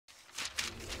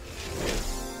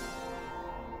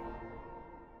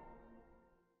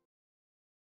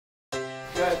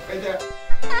right there.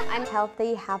 I'm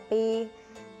healthy, happy,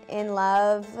 in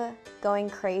love, going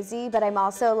crazy, but I'm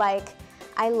also like,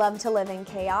 I love to live in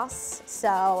chaos.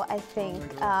 So I think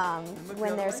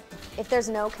if there's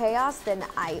no chaos, then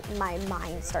my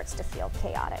mind starts to feel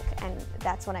chaotic, and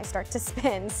that's when I start to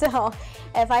spin. So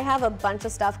if I have a bunch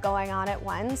of stuff going on at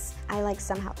once, I like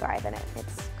somehow thrive in it.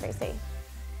 It's crazy.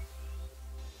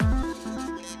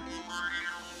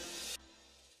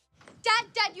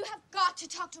 Dad, you have got to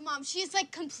talk to Mom. She's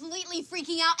like completely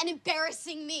freaking out and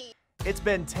embarrassing me. It's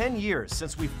been 10 years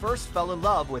since we first fell in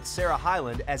love with Sarah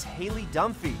Hyland as Haley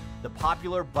Dunphy, the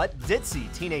popular but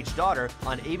ditzy teenage daughter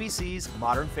on ABC's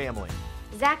Modern Family.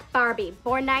 Zach Barbie,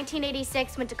 born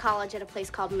 1986, went to college at a place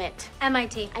called MIT.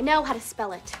 MIT. I know how to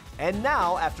spell it. And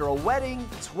now, after a wedding,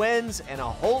 twins, and a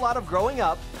whole lot of growing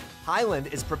up, Hyland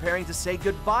is preparing to say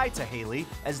goodbye to Haley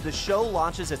as the show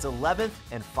launches its 11th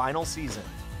and final season.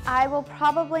 I will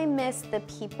probably miss the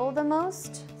people the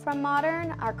most from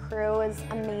Modern. Our crew is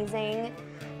amazing,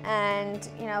 and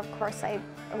of course I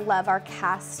love our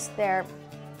cast. They're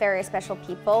very special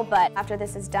people, but after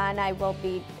this is done, I will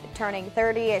be turning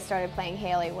 30. I started playing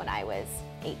Haley when I was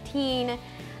 18,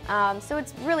 so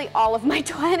it's really all of my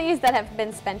 20s that have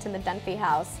been spent in the Dunphy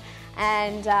house,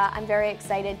 and I'm very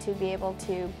excited to be able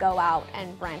to go out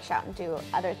and branch out and do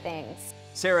other things.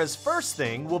 Sarah's first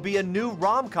thing will be a new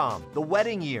rom-com, The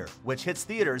Wedding Year, which hits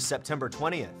theaters September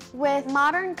 20th. With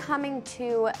Modern coming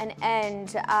to an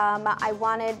end, I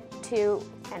wanted to,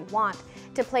 and want,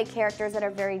 to play characters that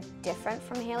are very different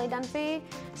from Haley Dunphy.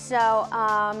 So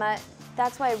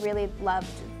that's why I really loved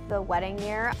The Wedding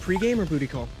Year. Pre-game or booty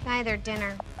call? Neither.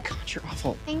 Dinner. God, you're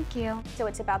awful. Thank you. So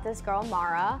it's about this girl,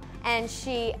 Mara, and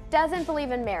she doesn't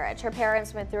believe in marriage. Her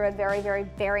parents went through a very, very,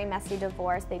 very messy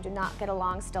divorce. They do not get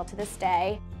along still to this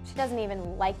day. She doesn't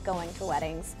even like going to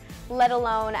weddings, let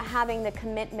alone having the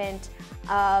commitment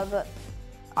of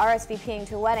RSVPing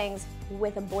to weddings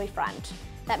with a boyfriend.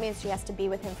 That means she has to be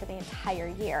with him for the entire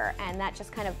year, and that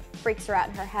just kind of freaks her out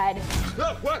in her head.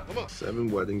 What? Come on.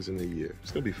 7 weddings in a year.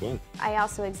 It's gonna be fun. I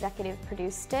also executive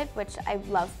produced it, which I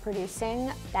love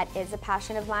producing. That is a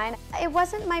passion of mine. It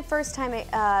wasn't my first time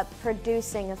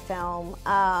producing a film,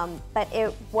 but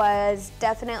it was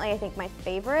definitely, I think, my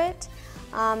favorite.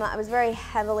 I was very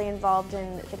heavily involved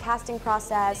in the casting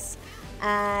process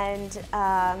and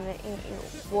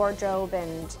wardrobe,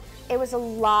 and it was a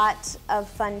lot of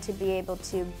fun to be able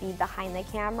to be behind the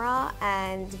camera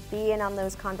and be in on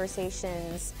those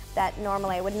conversations that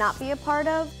normally I would not be a part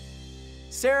of.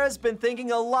 Sarah's been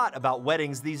thinking a lot about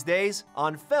weddings these days,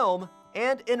 on film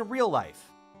and in real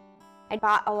life. I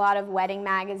bought a lot of wedding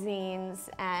magazines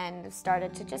and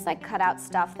started to just like cut out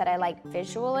stuff that I like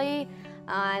visually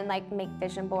and like make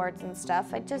vision boards and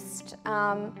stuff. I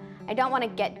don't want to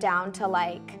get down to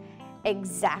like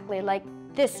exactly like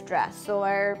this dress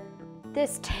or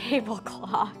this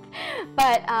tablecloth.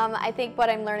 But I think what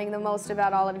I'm learning the most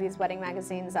about all of these wedding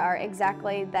magazines are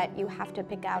exactly that you have to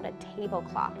pick out a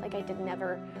tablecloth. Like I did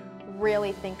never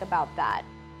really think about that.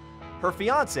 Her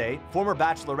fiancé, former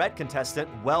Bachelorette contestant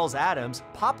Wells Adams,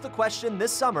 popped the question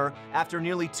this summer after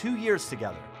nearly 2 years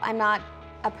together. I'm not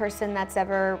a person that's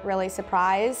ever really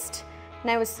surprised,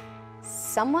 and I was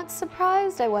somewhat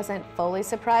surprised. I wasn't fully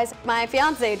surprised. My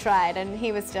fiancé tried, and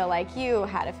he was still like, you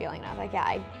had a feeling. And I was like,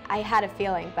 yeah, I had a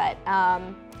feeling, but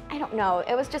I don't know.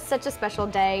 It was just such a special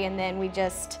day, and then we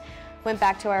just went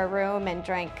back to our room and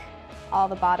drank all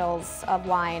the bottles of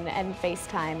wine and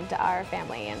FaceTimed our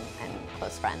family and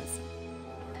close friends.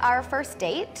 Our first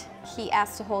date, he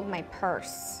asked to hold my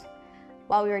purse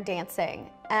while we were dancing,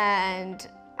 and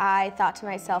I thought to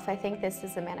myself, I think this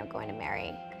is the man I'm going to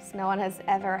marry, because no one has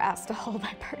ever asked to hold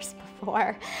my purse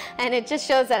before. And it just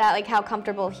shows that like how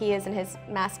comfortable he is in his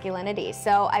masculinity.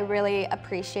 So I really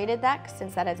appreciated that,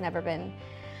 since that has never been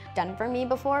done for me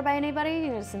before by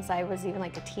anybody, since I was even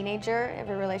like a teenager,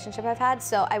 every relationship I've had.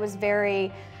 So I was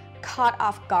very caught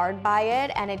off guard by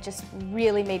it, and it just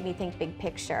really made me think big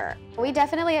picture. We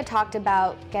definitely had talked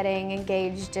about getting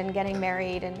engaged and getting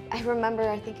married, and I remember,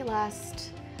 I think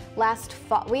last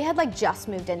fall, we had like just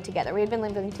moved in together. We had been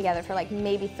living together for like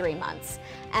maybe 3 months,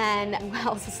 and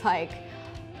Wells is like,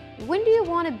 when do you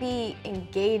want to be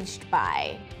engaged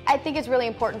by? I think it's really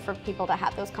important for people to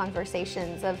have those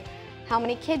conversations of how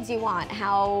many kids you want,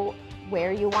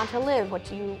 where you want to live,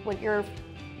 what your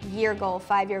year goal,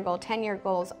 5-year goal, 10-year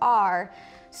goals are,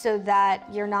 so that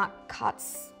you're not caught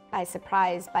by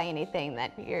surprise by anything,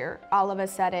 that you're all of a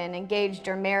sudden engaged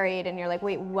or married and you're like,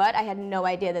 wait, what? I had no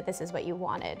idea that this is what you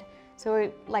wanted. So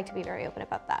we like to be very open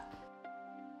about that.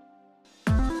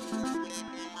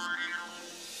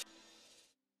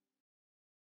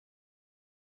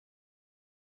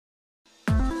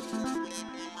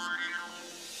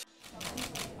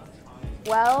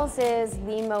 Wells is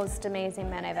the most amazing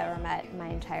man I've ever met in my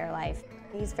entire life.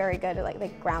 He's very good at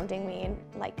like grounding me and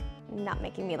like not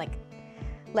making me like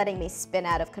letting me spin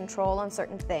out of control on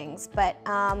certain things. But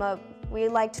we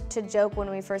liked to joke when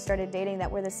we first started dating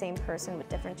that we're the same person with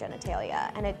different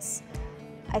genitalia, and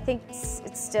I think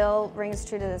it still rings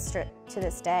true to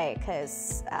this day,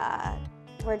 because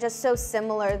we're just so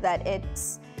similar that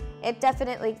it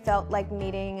definitely felt like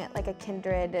meeting like a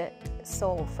kindred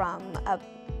soul from a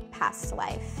past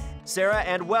life. Sarah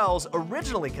and Wells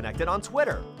originally connected on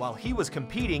Twitter while he was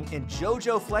competing in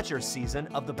JoJo Fletcher's season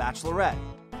of The Bachelorette.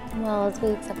 Wells,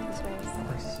 we accept this rose.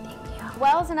 Thank you.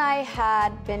 Wells and I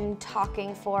had been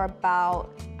talking for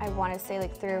about, I want to say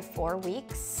like 3 or 4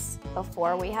 weeks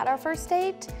before we had our first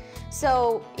date.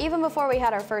 So even before we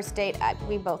had our first date,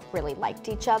 we both really liked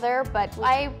each other, but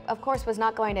I, of course, was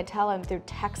not going to tell him through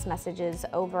text messages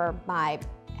over my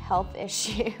health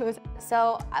issues.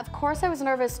 So of course I was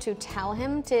nervous to tell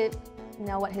him, to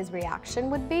know what his reaction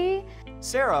would be.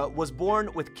 Sarah was born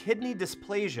with kidney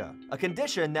dysplasia, a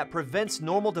condition that prevents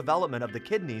normal development of the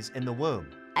kidneys in the womb.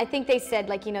 I think they said,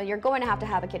 like, you know, you're going to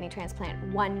have a kidney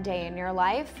transplant one day in your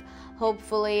life.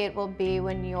 Hopefully it will be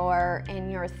when you're in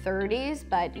your 30s,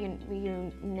 but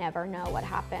you never know what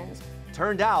happens.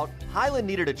 Turned out, Hyland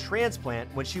needed a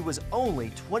transplant when she was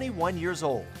only 21 years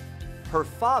old. Her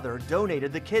father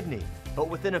donated the kidney, but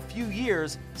within a few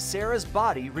years, Sarah's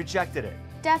body rejected it.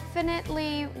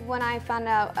 Definitely when I found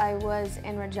out I was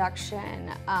in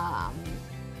rejection,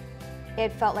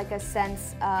 it felt like a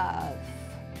sense of,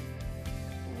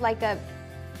 like a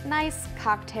nice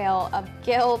cocktail of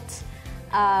guilt,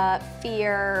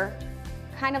 fear,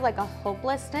 kind of like a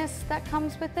hopelessness that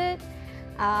comes with it,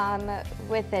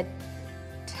 with a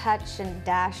touch and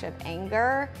dash of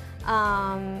anger,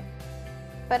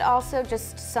 but also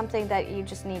just something that you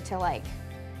just need to like,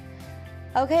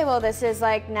 okay, well, this is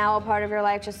like now a part of your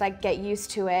life, just like get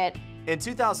used to it. In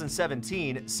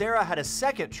 2017, Sarah had a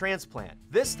second transplant,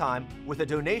 this time with a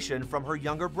donation from her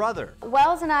younger brother.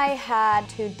 Wells and I had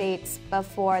 2 dates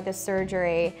before the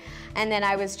surgery, and then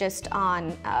I was just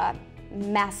on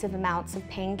massive amounts of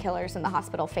painkillers in the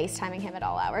hospital, FaceTiming him at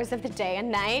all hours of the day and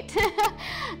night.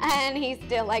 And he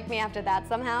still liked me after that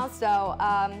somehow, so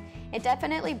it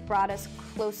definitely brought us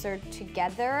closer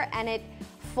together, and it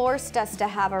forced us to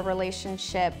have a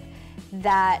relationship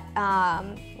that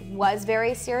was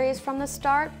very serious from the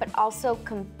start, but also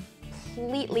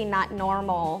completely not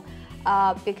normal,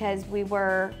 because we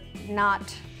were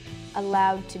not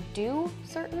allowed to do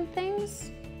certain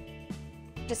things.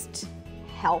 Just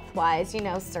health-wise, you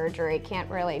know, surgery, can't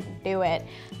really do it.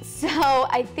 So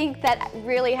I think that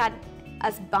really had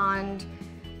us bond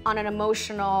on an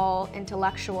emotional,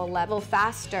 intellectual level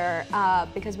faster,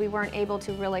 because we weren't able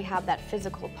to really have that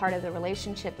physical part of the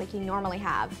relationship like you normally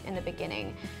have in the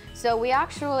beginning. So we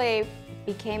actually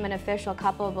became an official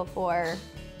couple before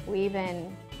we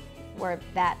even were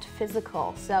that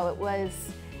physical. So it was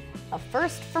a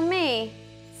first for me.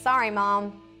 Sorry,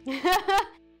 Mom.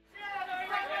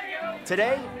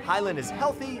 Today, Hyland is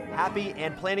healthy, happy,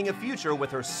 and planning a future with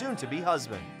her soon-to-be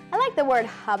husband. I like the word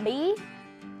hubby.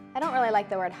 I don't really like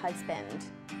the word husband,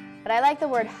 but I like the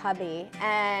word hubby,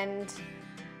 and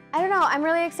I don't know, I'm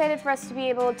really excited for us to be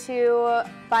able to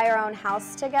buy our own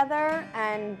house together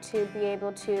and to be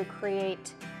able to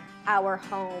create our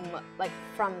home like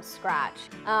from scratch.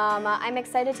 I'm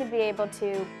excited to be able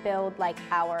to build like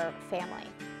our family.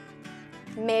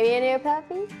 Maybe a new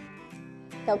puppy?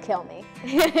 He'll kill me.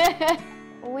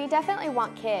 We definitely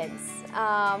want kids.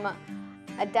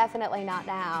 Definitely not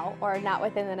now, or not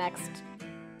within the next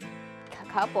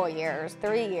couple years,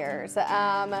 3 years.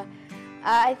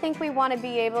 I think we want to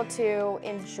be able to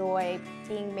enjoy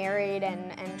being married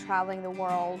and traveling the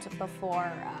world before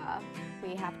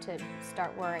we have to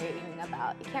start worrying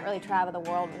about, you can't really travel the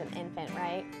world with an infant,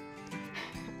 right?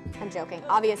 I'm joking.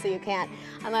 Obviously you can't,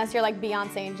 unless you're like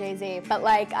Beyonce and Jay-Z. But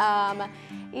like,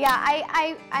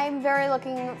 yeah, I'm very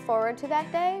looking forward to that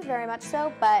day, very much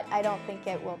so, but I don't think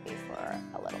it will be for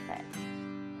a little bit.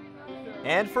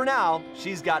 And for now,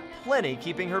 she's got plenty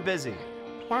keeping her busy.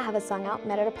 Yeah, I have a song out,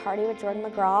 Met at a Party with Jordan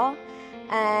McGraw,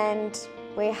 and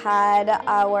we had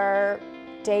our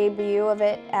debut of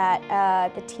it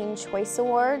at the Teen Choice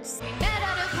Awards.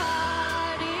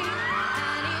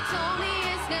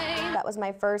 That was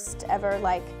my first ever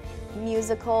like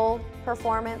musical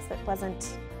performance that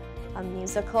wasn't a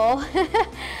musical.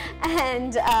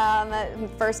 And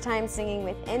first time singing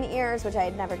with in-ears, which I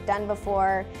had never done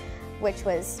before, which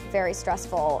was very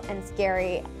stressful and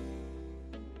scary.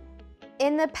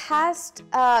 In the past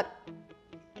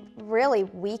really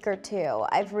week or two,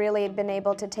 I've really been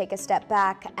able to take a step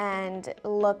back and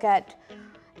look at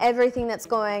everything that's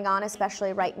going on,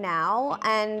 especially right now,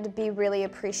 and be really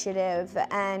appreciative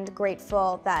and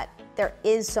grateful that there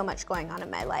is so much going on in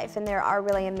my life and there are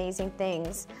really amazing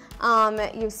things.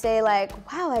 You say like,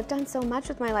 wow, I've done so much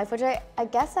with my life, which I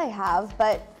guess I have,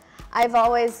 but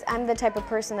I'm the type of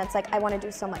person that's like, I want to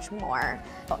do so much more.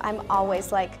 I'm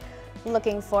always like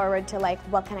looking forward to like,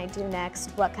 what can I do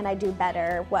next? What can I do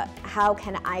better? How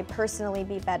can I personally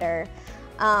be better?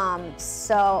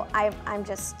 So I'm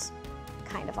just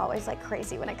kind of always like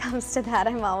crazy when it comes to that.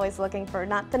 I'm always looking for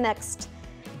not the next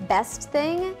best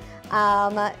thing,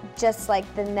 just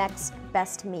like the next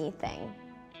best me thing.